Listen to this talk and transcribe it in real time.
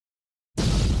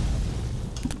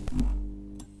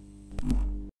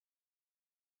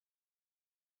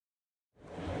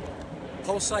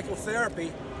post-cycle therapy.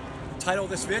 Title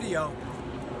of this video,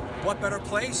 what better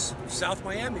place? South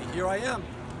Miami, here I am.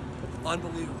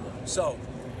 Unbelievable. So,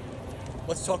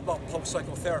 let's talk about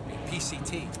post-cycle therapy,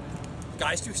 PCT.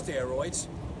 Guys do steroids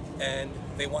and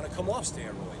they want to come off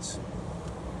steroids.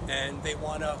 And they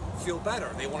want to feel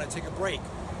better. They want to take a break.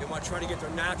 They want to try to get their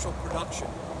natural production.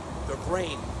 Their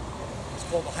brain is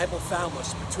called the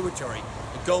hypothalamus, pituitary,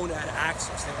 the gonad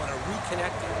axis. They want to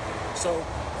reconnect it. So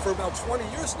for about 20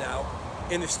 years now,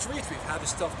 in the streets we've had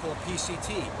this stuff called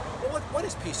PCT. Well, what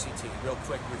is PCT? Real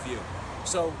quick review.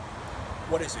 So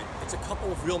what is it? It's a couple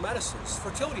of real medicines,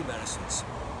 fertility medicines.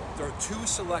 There are two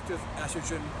selective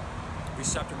estrogen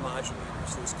receptor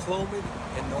modulators. There's Clomid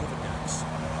and Novadex.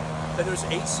 Then there's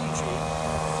HCG,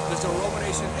 there's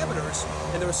aromatase inhibitors,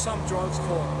 and there are some drugs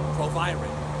called proviron,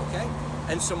 okay?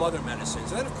 And some other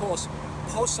medicines. And then of course,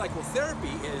 post-cycle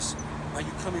therapy is, are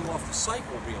you coming off the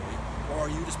cycle really, or are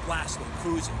you just blasting,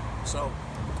 cruising? So,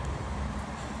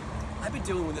 I've been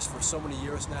dealing with this for so many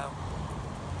years now.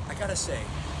 I gotta say,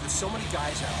 there's so many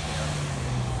guys out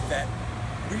there that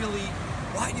really,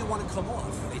 why do you want to come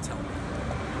off? They tell me.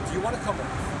 Do you want to come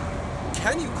off?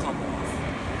 Can you come off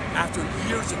after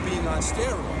years of being on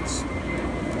steroids?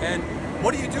 And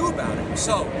what do you do about it?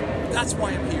 So, that's why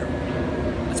I'm here.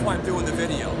 That's why I'm doing the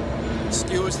video.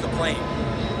 Excuse the plane.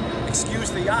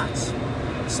 Excuse the yachts.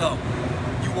 So,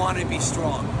 you want to be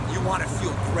strong. You want to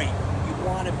feel great. You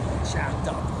want to be jacked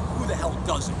up. Who the hell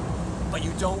doesn't? But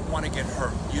you don't want to get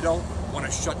hurt. You don't want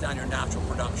to shut down your natural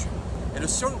production. At a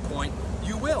certain point,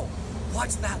 you will.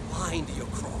 What's that line do you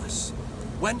cross?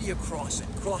 When do you cross it?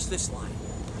 Cross this line.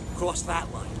 Cross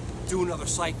that line. Do another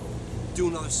cycle. Do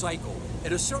another cycle.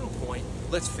 At a certain point,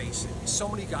 let's face it, so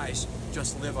many guys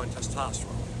just live on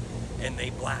testosterone. And they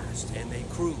blast and they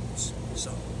cruise.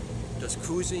 So, does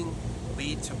cruising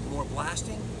lead to more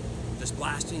blasting? Does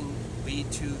blasting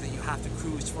lead to that you have to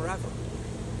cruise forever?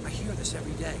 I hear this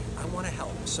every day. I want to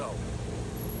help. So,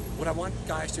 what I want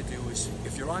guys to do is,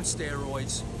 if you're on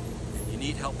steroids and you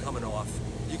need help coming off,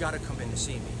 you got to come in to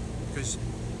see me because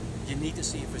you need to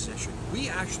see a physician. We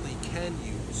actually can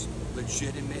use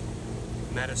legitimate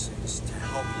medicines to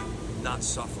help you not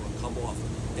suffer and come off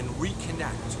and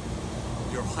reconnect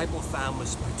your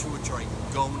hypothalamus pituitary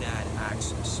gonad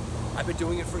axis. I've been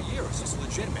doing it for years. It's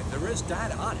legitimate. There is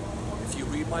data on it. If you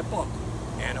read my book,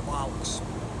 Anabolics,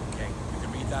 okay, you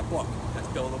can read that book. That's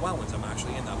Bill Llewellyn's. I'm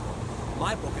actually in that book.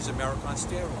 My book is America on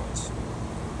Steroids.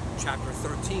 Chapter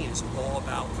 13 is all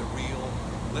about the real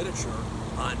literature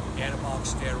on anabolic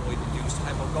steroid-induced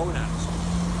hypogonadism.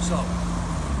 So,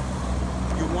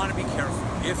 you want to be careful.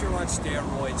 If you're on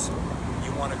steroids,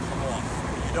 you want to come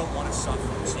off. You don't want to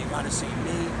suffer. So you got to see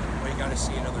me or you got to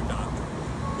see another doctor.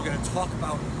 We're going to talk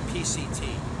about PCT.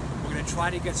 We're going to try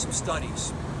to get some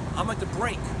studies. I'm at the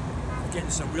brink of getting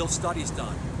some real studies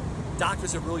done.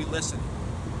 Doctors are really listening.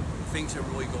 Things are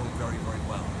really going very, very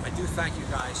well. I do thank you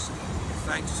guys.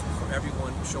 Thanks for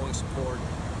everyone showing support.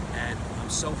 And I'm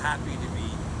so happy to be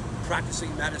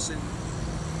practicing medicine.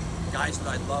 Guys that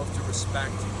I love to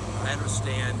respect, I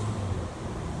understand,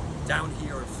 down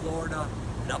here in Florida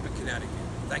and up in Connecticut.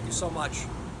 Thank you so much.